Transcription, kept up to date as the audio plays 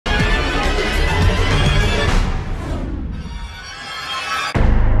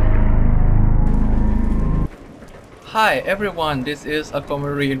Hi everyone, this is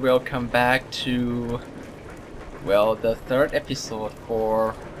Aquamarine. Welcome back to, well, the third episode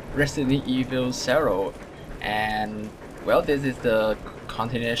for Resident Evil 0. And, well, this is the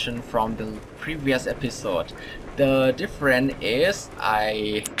continuation from the previous episode. The difference is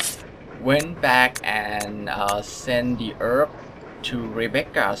I went back and sent the herb to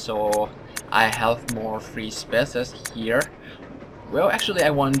Rebecca, so I have more free spaces here. Well, actually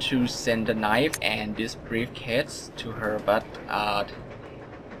I want to send the knife and this briefcase to her, but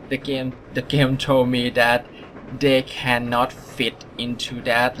the game told me that they cannot fit into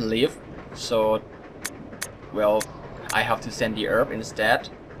that lift, so well, I have to send the herb instead.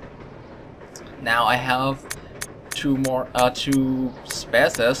 Now I have two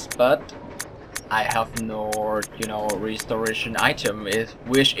spaces, but I have no, restoration item,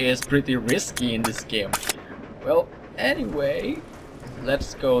 which is pretty risky in this game. Well, anyway,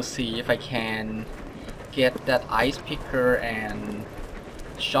 let's go see if I can get that ice picker and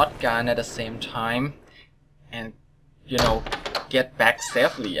shotgun at the same time and get back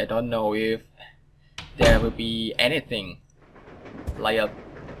safely. I don't know if there will be anything like a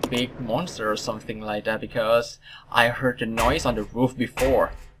big monster or something like that, because I heard the noise on the roof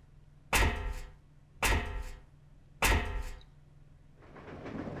before.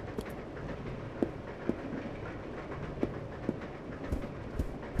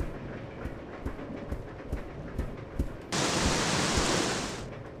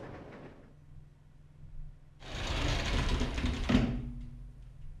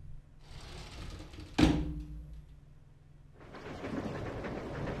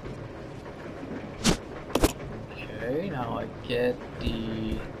 Now I get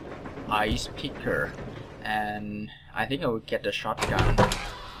the ice picker and I think I will get the shotgun.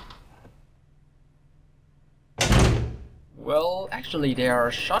 Well, actually there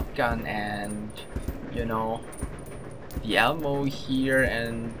are shotgun and the ammo here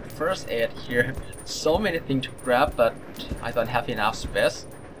and first aid here. So many things to grab, but I don't have enough space.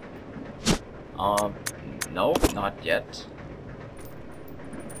 No, not yet.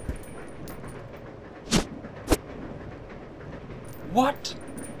 What?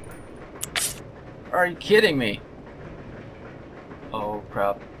 Are you kidding me? Oh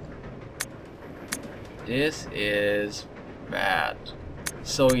crap. This is bad.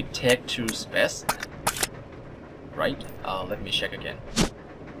 So it takes 2 space, right? Let me check again.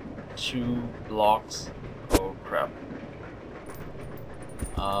 2 blocks. Oh crap.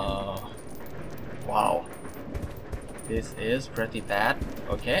 Wow. This is pretty bad.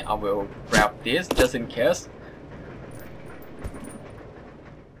 Okay, I will grab this just in case.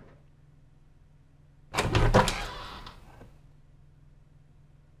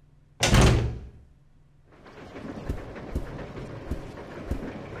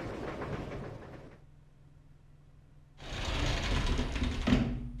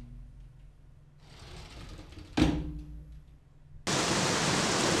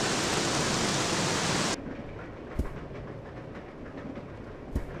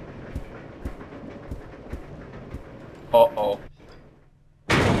 Uh-oh.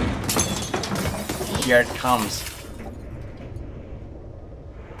 Here it comes.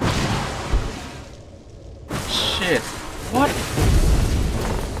 Shit. What?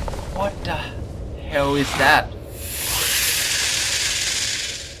 What the hell is that?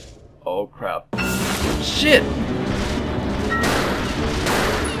 Oh crap. Shit!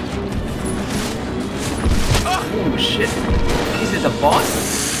 Oh shit. Is it a boss?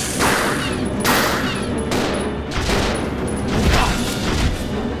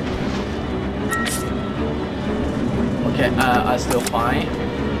 Okay, I'm still fine.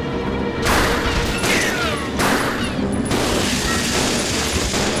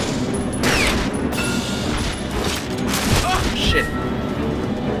 Oh, shit.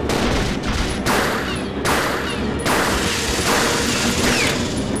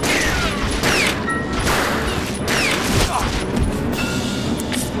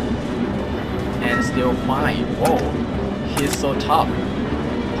 And still fine. Whoa, he's so tough.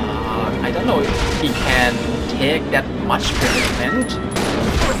 I don't know if he can take that much punishment.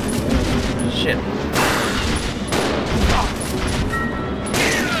 Shit.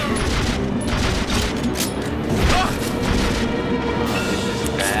 This is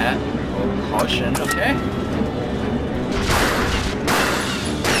bad. Oh, caution, okay.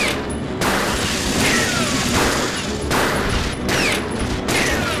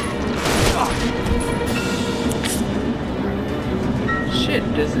 Shit,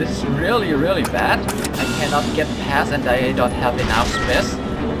 this is really bad. I cannot get past and I don't have enough space.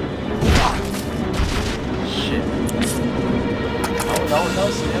 Shit. Oh no,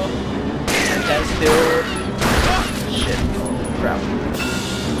 still. I can still shit. Oh crap.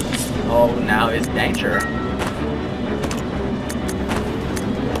 Oh, now it's danger.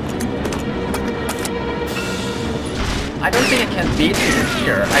 I don't think I can beat him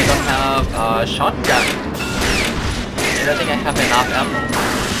here. I don't have a shotgun. I don't think I have enough ammo.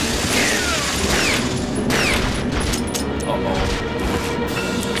 Uh-oh.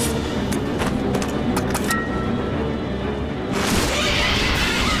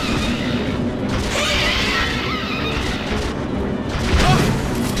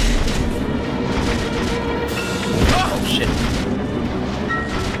 Oh shit.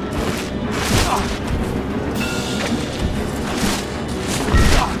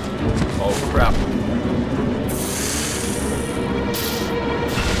 Oh crap.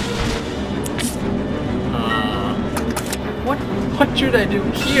 What should I do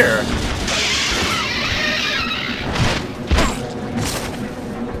here?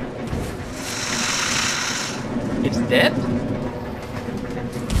 It's dead?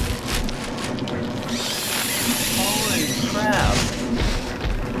 Holy crap.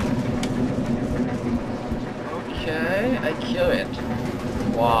 Okay, I kill it.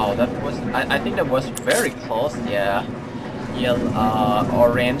 Wow, that was... I think that was very close, yeah.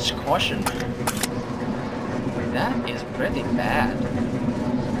 Orange caution. That is pretty bad.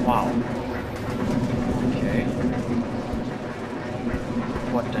 Wow. Okay.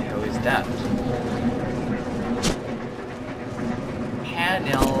 What the hell is that?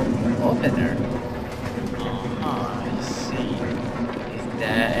 Panel opener. I see. Is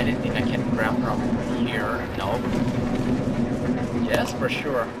there anything I can grab from here? Nope. Yes, for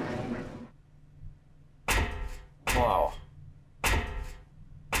sure. Wow.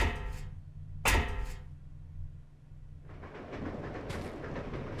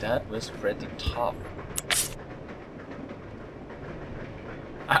 That was pretty tough.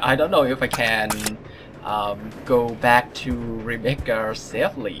 I don't know if I can go back to Rebecca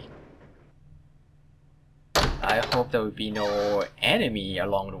safely. I hope there will be no enemy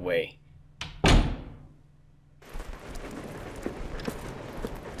along the way.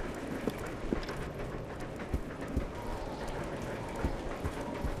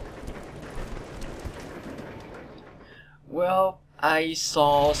 Well, I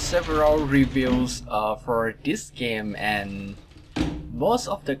saw several reviews for this game, and most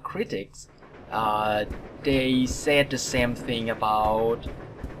of the critics they said the same thing about,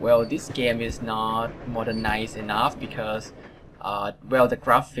 well, this game is not modernized enough because well, the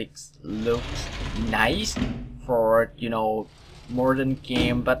graphics looks nice for, you know, modern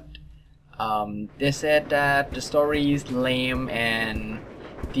game, but they said that the story is lame and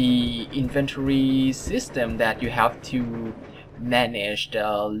the inventory system that you have to manage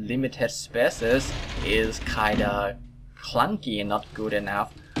the limited spaces is kinda clunky and not good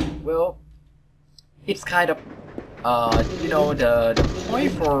enough. Well, it's kind of you know, the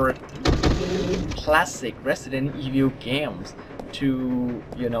point for classic Resident Evil games to,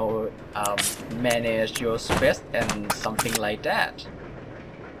 you know, manage your space and something like that.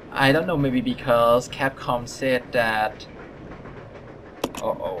 I don't know, maybe because Capcom said that...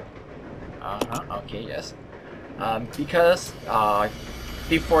 okay, yes. Because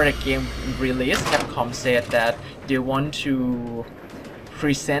before the game release, Capcom said that they want to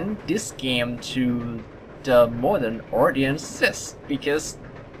present this game to the modern audiences, because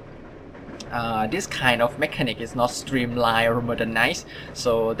this kind of mechanic is not streamlined or modernized.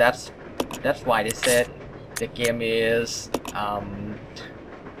 So that's why they said the game is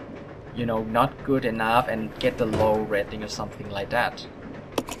you know, not good enough and get the low rating or something like that.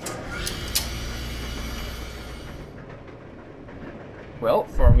 Well,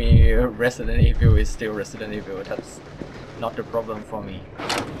 for me, Resident Evil is still Resident Evil. That's not the problem for me.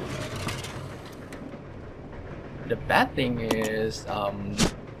 The bad thing is,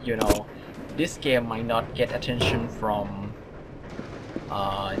 you know, this game might not get attention from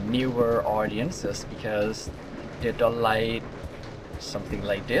newer audiences because they don't like something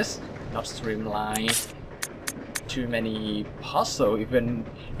like this, not streamlined, too many puzzles,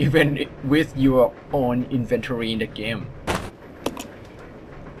 even with your own inventory in the game.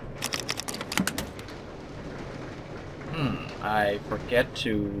 I forget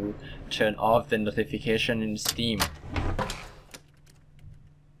to turn off the notification in Steam.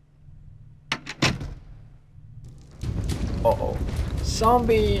 Uh-oh.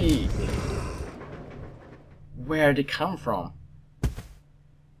 Zombie! Where they come from?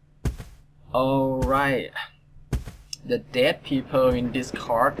 Oh right. The dead people in this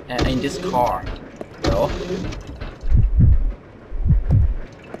car. Well.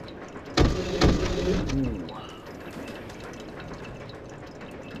 Ooh.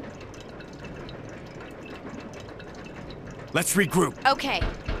 Let's regroup. Okay.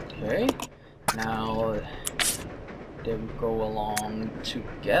 Okay. Now they will go along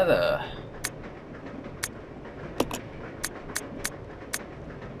together.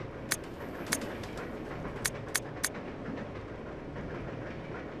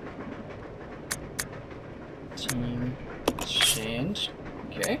 Team change.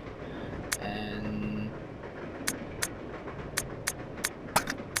 Okay. And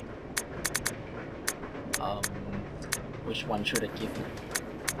which one should I give?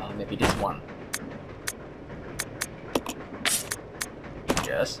 Maybe this one.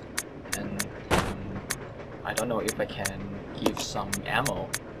 Yes. And I don't know if I can give some ammo.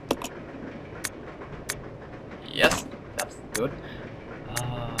 Yes, that's good.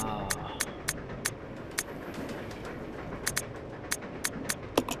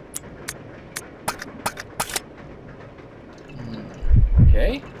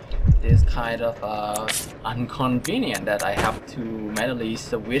 Okay, this kind of inconvenient that I have to manually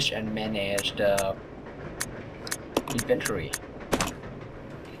switch and manage the inventory.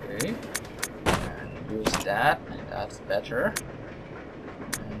 Okay, and use that. That's better.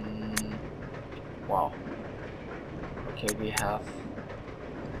 Wow. Okay, we have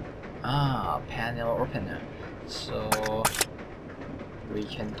panel opener, so we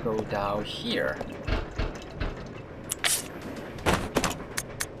can go down here.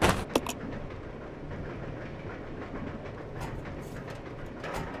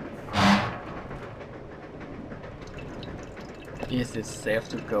 Is it safe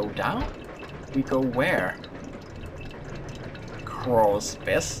to go down? We go where? Crawl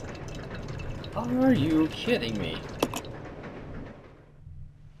space? Are you kidding me?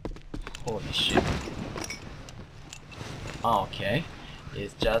 Holy shit. Okay.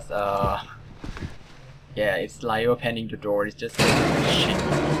 It's just yeah, it's like opening the door, it's just shit.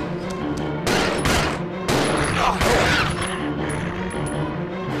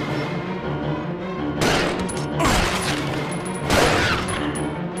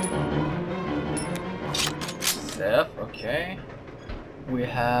 Okay, we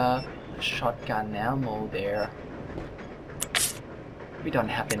have shotgun ammo there. We don't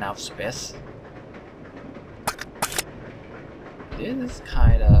have enough space. This is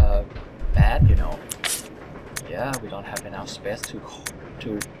kind of bad, you know. Yeah, we don't have enough space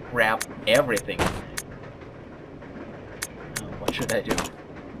to grab everything. What should I do?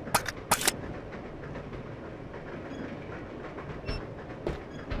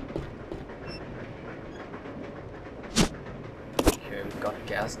 Got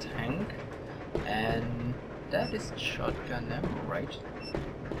gas tank, and that is shotgun ammo, right?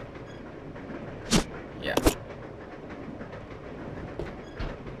 Yeah.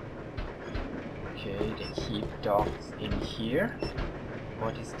 Okay, they keep dogs in here.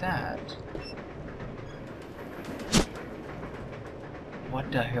 What is that?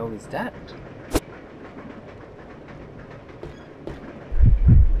 What the hell is that?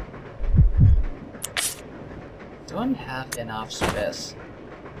 Don't have enough space.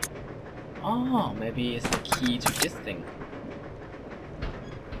 Oh, maybe it's the key to this thing.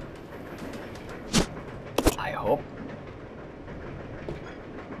 I hope.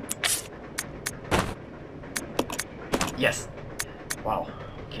 Yes. Wow.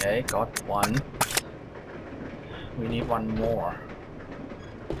 Okay, got one. We need one more.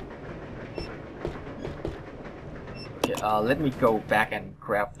 Okay, let me go back and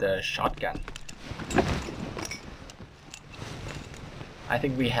grab the shotgun. I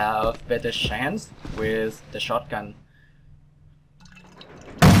think we have better chance with the shotgun.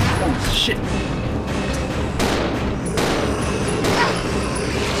 Oh shit!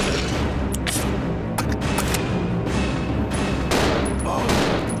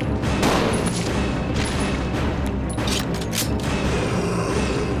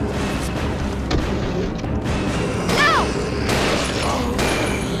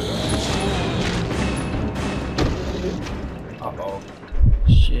 Uh-oh.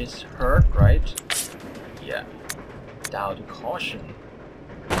 She's hurt, right? Yeah. Down to caution.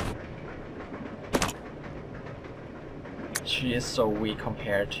 She is so weak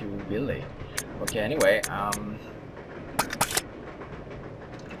compared to Billy. Okay, anyway,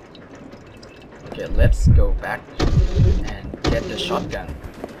 okay, let's go back and get the shotgun.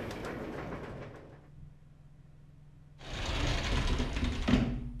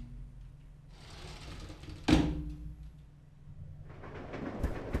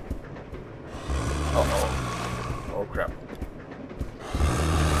 Uh-oh. Oh crap.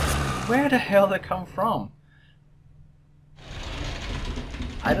 Where the hell they come from?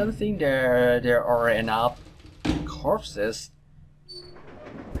 I don't think there are enough corpses.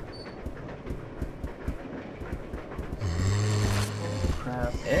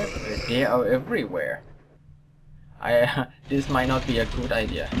 crap they are everywhere. This might not be a good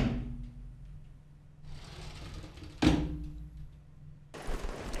idea.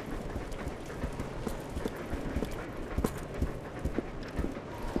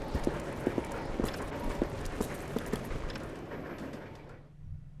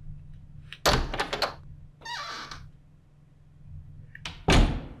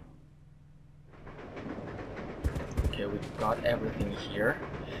 Okay, we've got everything here.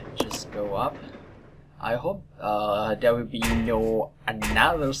 Just go up. I hope there will be no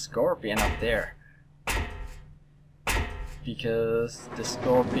another scorpion up there, because the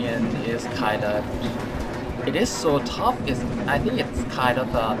scorpion is kind of, it is so tough. I think it's kind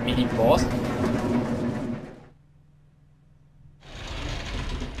of a mini boss.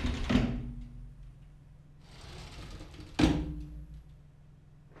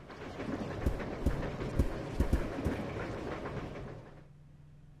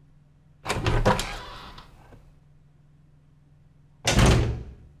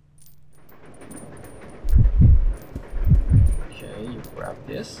 Grab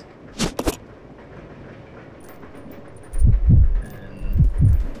this and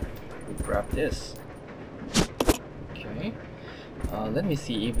we grab this. Okay, let me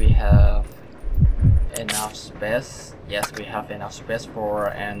see if we have enough space. Yes, we have enough space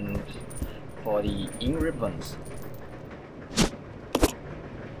for the ink ribbons.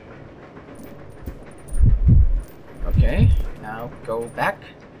 Okay, now go back.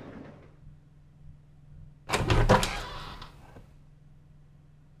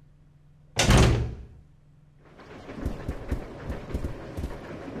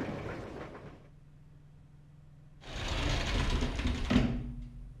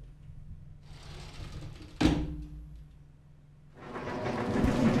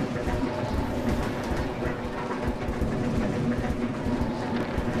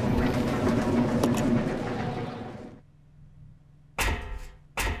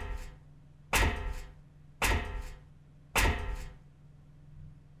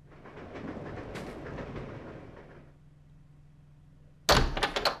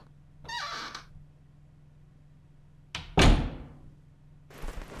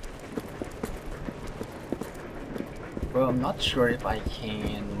 Well, I'm not sure if I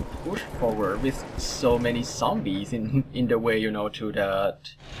can push forward with so many zombies in the way, you know, through the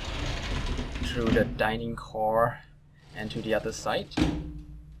dining car and to the other side.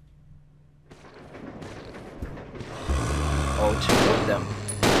 Oh, two of them.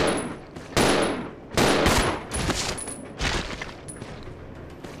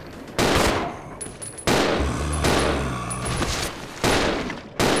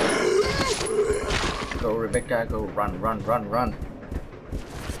 Go, Rebecca, go, run, run, run, run.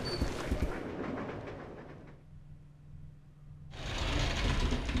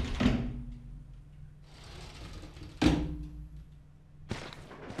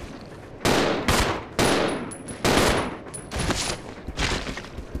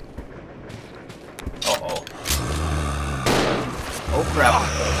 Uh-oh. Oh crap.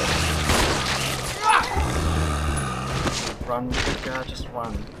 Run, Rebecca, just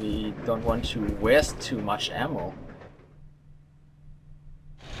run. We don't want to waste too much ammo.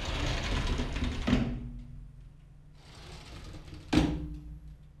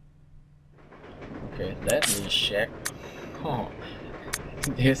 Okay, let me check. Oh,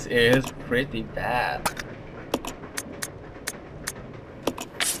 this is pretty bad.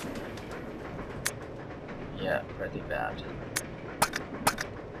 Yeah, pretty bad.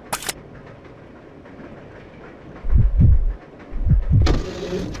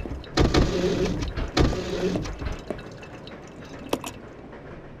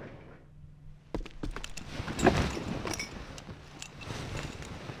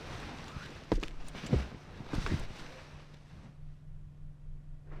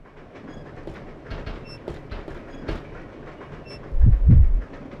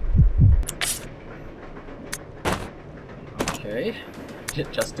 Okay,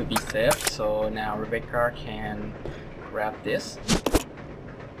 just to be safe, so now Rebecca can grab this.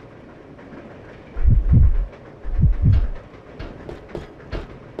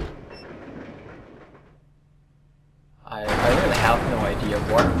 I really have no idea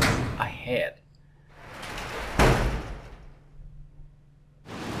what's ahead.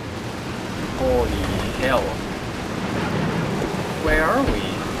 Holy hell. Where are we?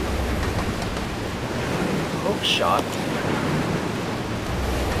 Hook shot.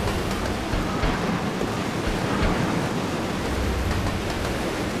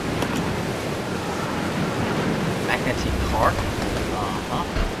 Magnetic cart.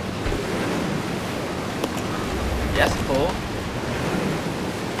 Yes, pull.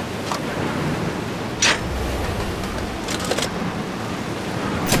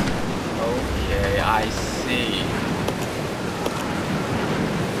 see.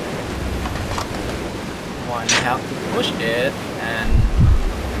 One have to push it, and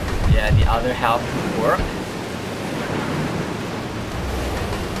yeah, the other have to work.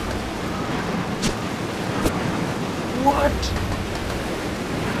 What?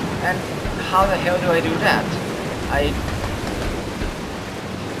 And how the hell do I do that?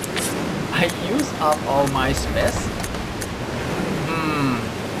 I use up all my space?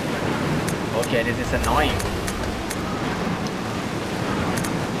 Okay, this is annoying.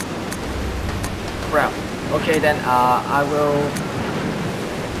 Crap. Okay, then I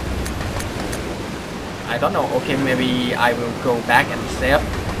don't know. Okay, maybe I will go back and save.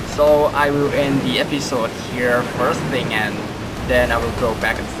 So I will end the episode here first thing, and then I will go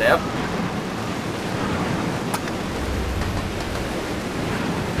back and save.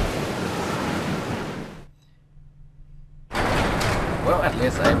 Well, at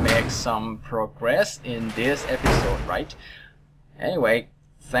least I make some progress in this episode, right? Anyway,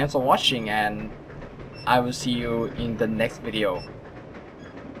 thanks for watching, and I will see you in the next video.